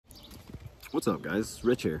What's up, guys?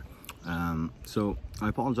 Rich here. So I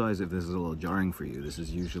apologize if this is a little jarring for you. This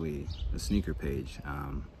is usually a sneaker page,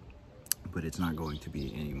 but it's not going to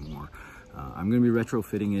be anymore. I'm going to be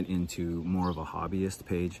retrofitting it into more of a hobbyist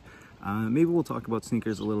page. Maybe we'll talk about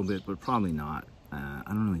sneakers a little bit, but probably not. I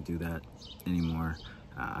don't really do that anymore.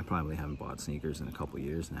 I probably haven't bought sneakers in a couple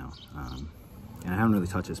years now. And I haven't really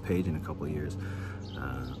touched this page in a couple of years.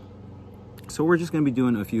 So we're just going to be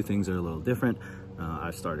doing a few things that are a little different.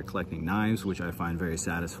 I've started collecting knives, which I find very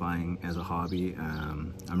satisfying as a hobby.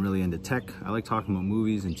 I'm really into tech. I like talking about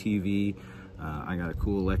movies and TV. I got a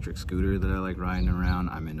cool electric scooter that I like riding around.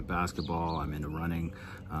 I'm into basketball. I'm into running.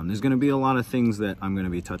 There's going to be a lot of things that I'm going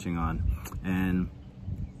to be touching on. And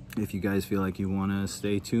if you guys feel like you want to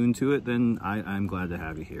stay tuned to it, then I'm glad to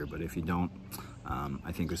have you here. But if you don't,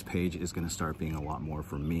 I think this page is going to start being a lot more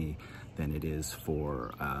for me than it is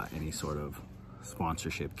for any sort of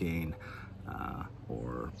sponsorship gain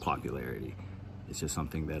or popularity. It's just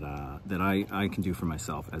something that I can do for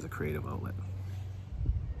myself as a creative outlet.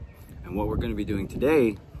 And what we're going to be doing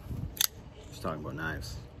today is talking about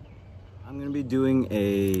knives. I'm going to be doing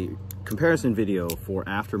a comparison video for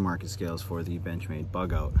aftermarket scales for the Benchmade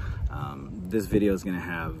Bugout. This video is going to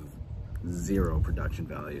have zero production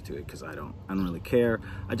value to it because I don't really care.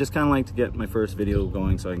 I just kind of like to get my first video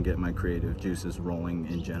going so I can get my creative juices rolling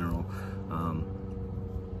in general.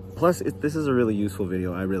 Plus, this is a really useful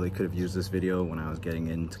video. I really could have used this video when I was getting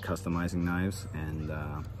into customizing knives, and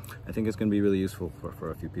I think it's going to be really useful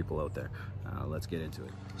for a few people out there. Let's get into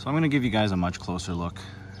it. So I'm going to give you guys a much closer look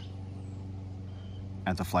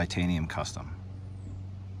at the Flytanium Custom.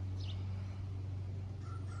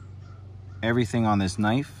 Everything on this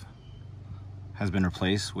knife has been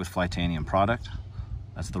replaced with Flytanium product.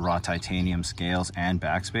 That's the raw titanium scales and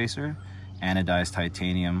backspacer, anodized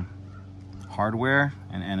titanium hardware,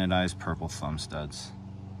 and anodized purple thumb studs.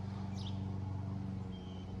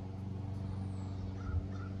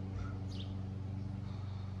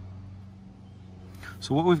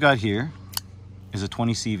 So what we've got here is a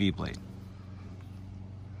 20 CV blade.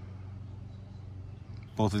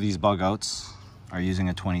 Both of these Bugouts are using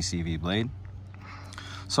a 20 CV blade.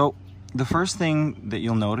 So the first thing that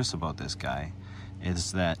you'll notice about this guy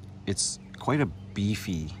is that it's quite a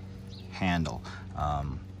beefy handle.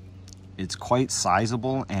 It's quite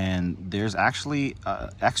sizable, and there's actually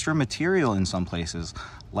extra material in some places,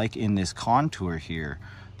 like in this contour here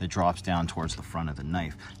that drops down towards the front of the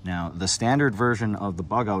knife. Now, the standard version of the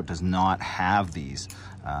Bugout does not have these.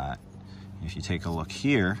 If you take a look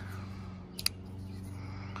here,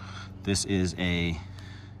 this is a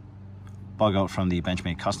Bugout from the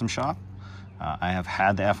Benchmade Custom Shop. I have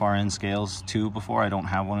had the FRN scales too before. I don't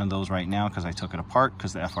have one of those right now because I took it apart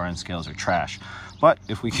because the FRN scales are trash. But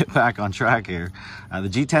if we get back on track here, the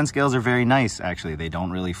G10 scales are very nice, actually. They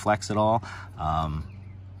don't really flex at all,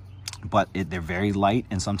 but they're very light,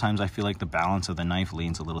 and sometimes I feel like the balance of the knife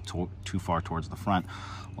leans a little too far towards the front.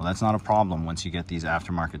 Well, that's not a problem once you get these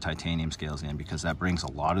aftermarket titanium scales in, because that brings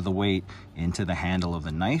a lot of the weight into the handle of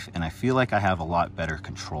the knife, and I feel like I have a lot better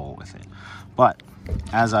control with it. But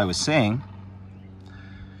as I was saying,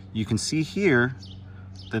 you can see here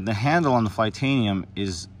that the handle on the Flytanium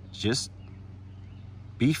is just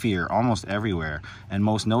beefier almost everywhere, and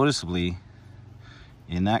most noticeably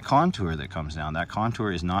in that contour that comes down. That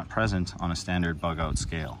contour is not present on a standard Bugout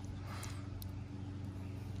scale.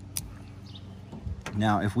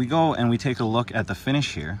 Now, if we go and we take a look at the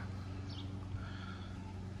finish here,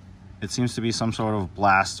 it seems to be some sort of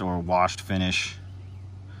blast or washed finish.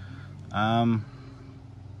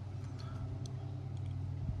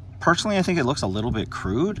 Personally, I think it looks a little bit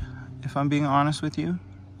crude, if I'm being honest with you.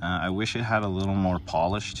 I wish it had a little more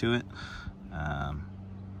polish to it.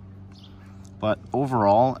 But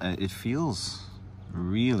overall, it feels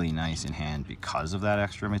really nice in hand because of that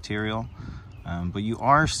extra material. But you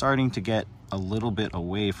are starting to get a little bit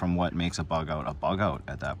away from what makes a Bugout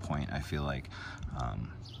at that point, I feel like.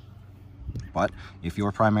 But if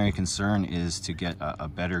your primary concern is to get a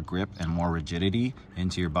better grip and more rigidity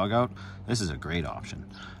into your Bugout, this is a great option.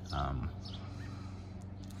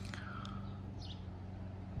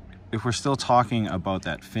 If we're still talking about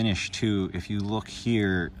that finish too, if you look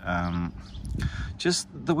here, just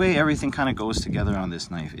the way everything kind of goes together on this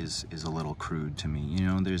knife is a little crude to me. You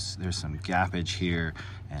know, there's some gappage here,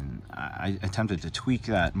 and I attempted to tweak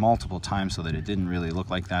that multiple times so that it didn't really look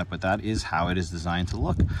like that, but that is how it is designed to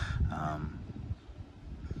look.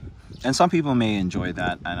 And some people may enjoy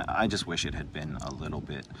that, and I just wish it had been a little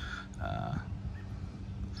bit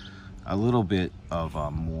of a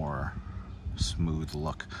more smooth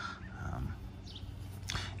look.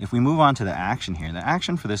 If we move on to the action here, the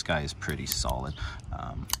action for this guy is pretty solid.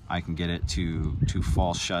 I can get it to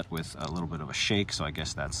fall shut with a little bit of a shake, so I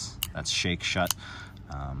guess that's shake shut.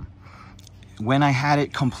 When I had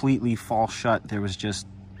it completely fall shut, there was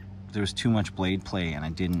too much blade play, and I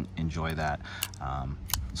didn't enjoy that.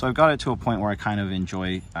 So I've got it to a point where I kind of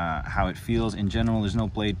enjoy how it feels. In general, there's no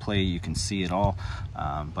blade play, you can see it all,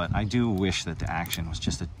 but I do wish that the action was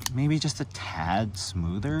maybe just a tad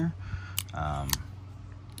smoother,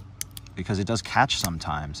 because it does catch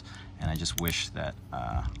sometimes, and I just wish that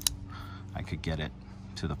I could get it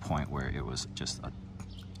to the point where it was just a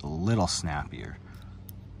little snappier.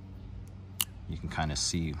 You can kind of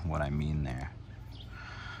see what I mean there.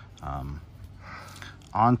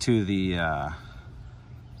 Onto the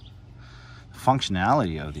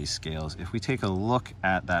functionality of these scales. If we take a look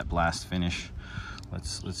at that blast finish,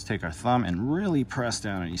 let's take our thumb and really press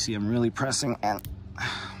down, and you see I'm really pressing, and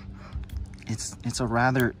it's a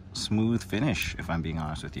rather smooth finish, if I'm being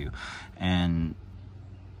honest with you. And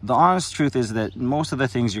the honest truth is that most of the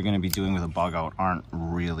things you're going to be doing with a Bugout aren't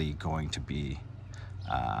really going to be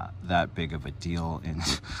that big of a deal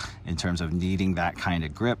in terms of needing that kind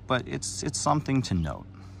of grip, but it's something to note.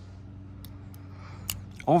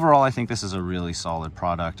 Overall, I think this is a really solid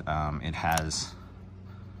product. It has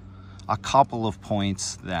a couple of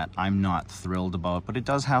points that I'm not thrilled about, but it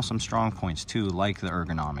does have some strong points too, like the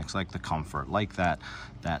ergonomics, like the comfort, like that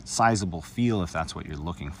sizable feel, if that's what you're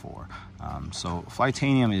looking for. So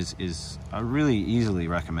Flytanium is a really easily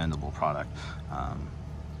recommendable product.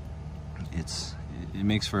 It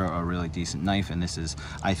makes for a really decent knife, and this is,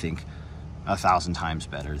 I think, 1,000 times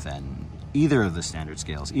better than either of the standard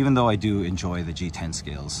scales, even though I do enjoy the G10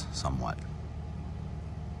 scales somewhat.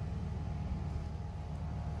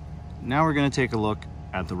 Now we're going to take a look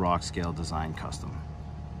at the Rockscale Design Custom.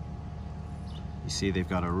 You see they've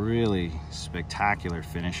got a really spectacular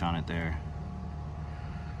finish on it there.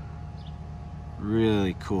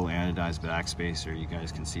 Really cool anodized backspacer. You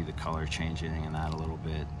guys can see the color changing in that a little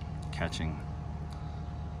bit, catching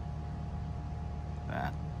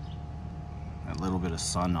that little bit of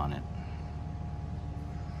sun on it.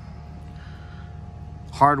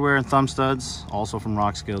 Hardware and thumb studs, also from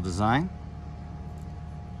Rockscale Design.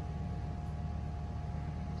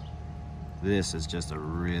 This is just a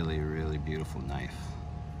really, really beautiful knife.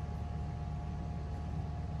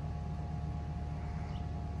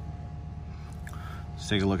 Let's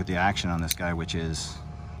take a look at the action on this guy, which is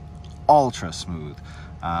ultra smooth.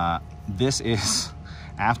 This is,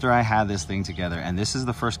 after I had this thing together, and this is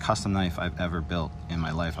the first custom knife I've ever built in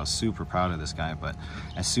my life. I was super proud of this guy, but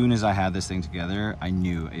as soon as I had this thing together, I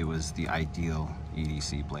knew it was the ideal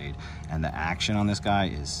EDC blade. And the action on this guy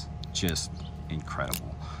is just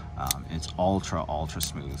incredible. It's ultra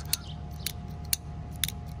smooth.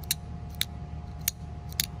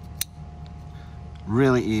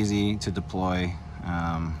 Really easy to deploy.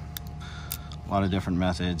 A lot of different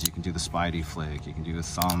methods. You can do the Spidey flick, you can do a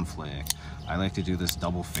thumb flick. I like to do this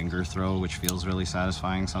double finger throw, which feels really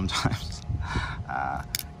satisfying sometimes.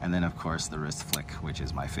 And then of course the wrist flick, which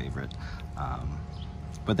is my favorite.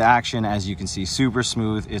 But the action, as you can see, super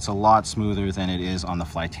smooth. It's a lot smoother than it is on the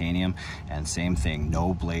Flytanium, and same thing,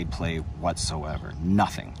 no blade play whatsoever,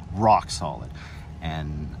 nothing, rock solid.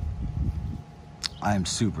 And I'm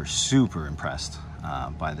super impressed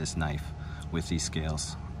by this knife with these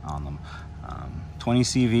scales on them. 20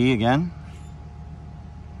 CV again.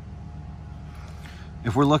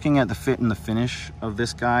 If we're looking at the fit and the finish of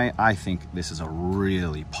this guy, I think this is a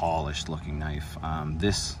really polished looking knife.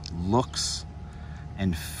 This looks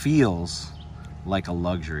and feels like a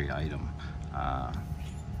luxury item.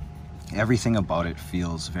 Everything about it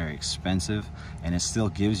feels very expensive, and it still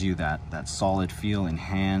gives you that solid feel in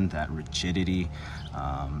hand, that rigidity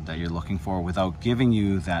that you're looking for, without giving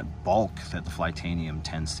you that bulk that the Flytanium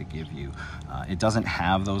tends to give you. It doesn't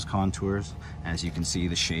have those contours. As you can see,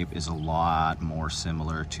 the shape is a lot more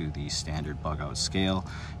similar to the standard Bugout scale,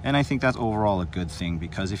 and I think that's overall a good thing,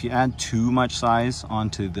 because if you add too much size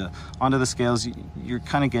onto the scales, you're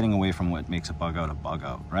kind of getting away from what makes a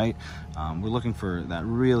Bugout, right? We're looking for that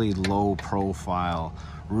really low profile,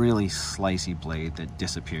 really slicey blade that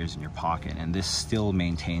disappears in your pocket, and this still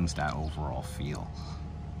maintains that overall feel.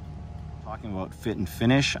 Talking about fit and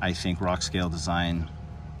finish, I think Rockscale Design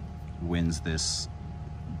wins this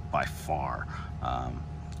by far.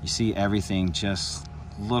 You see, everything just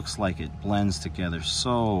looks like it blends together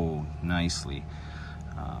so nicely.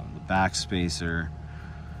 The backspacer,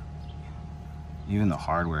 even the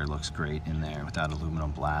hardware looks great in there with that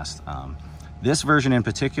aluminum blast. This version in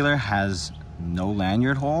particular has no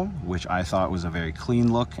lanyard hole, which I thought was a very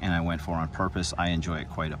clean look, and I went for on purpose. I enjoy it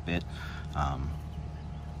quite a bit.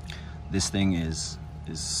 This thing is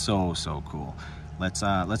so cool.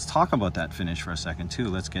 Let's talk about that finish for a second too.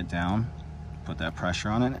 Let's get down, put that pressure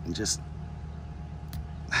on it, and just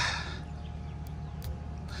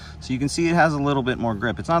so you can see it has a little bit more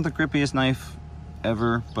grip. It's not the grippiest knife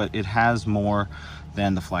ever, but it has more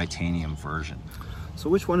than the Flytanium version. So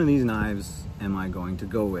which one of these knives am I going to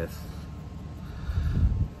go with?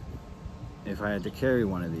 If I had to carry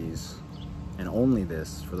one of these and only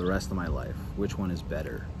this for the rest of my life, which one is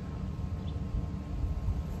better?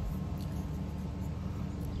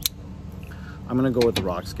 I'm gonna go with the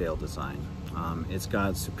Rockscale design. It's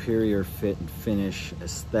got superior fit and finish,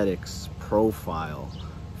 aesthetics, profile,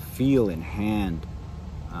 feel in hand.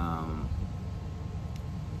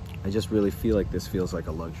 I just really feel like this feels like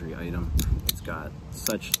a luxury item. It's got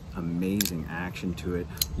such amazing action to it.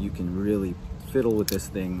 You can really fiddle with this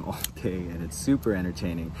thing all day, and it's super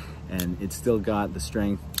entertaining, and it's still got the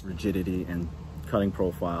strength, rigidity, and cutting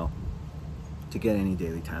profile to get any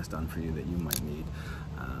daily task done for you that you might need.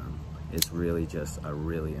 It's really just a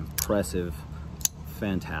really impressive,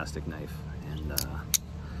 fantastic knife, and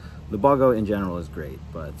the Bugout in general is great,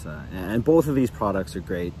 but and both of these products are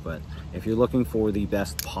great, but if you're looking for the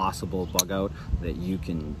best possible Bugout that you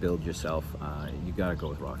can build yourself, you gotta go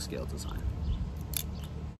with Rockscale design.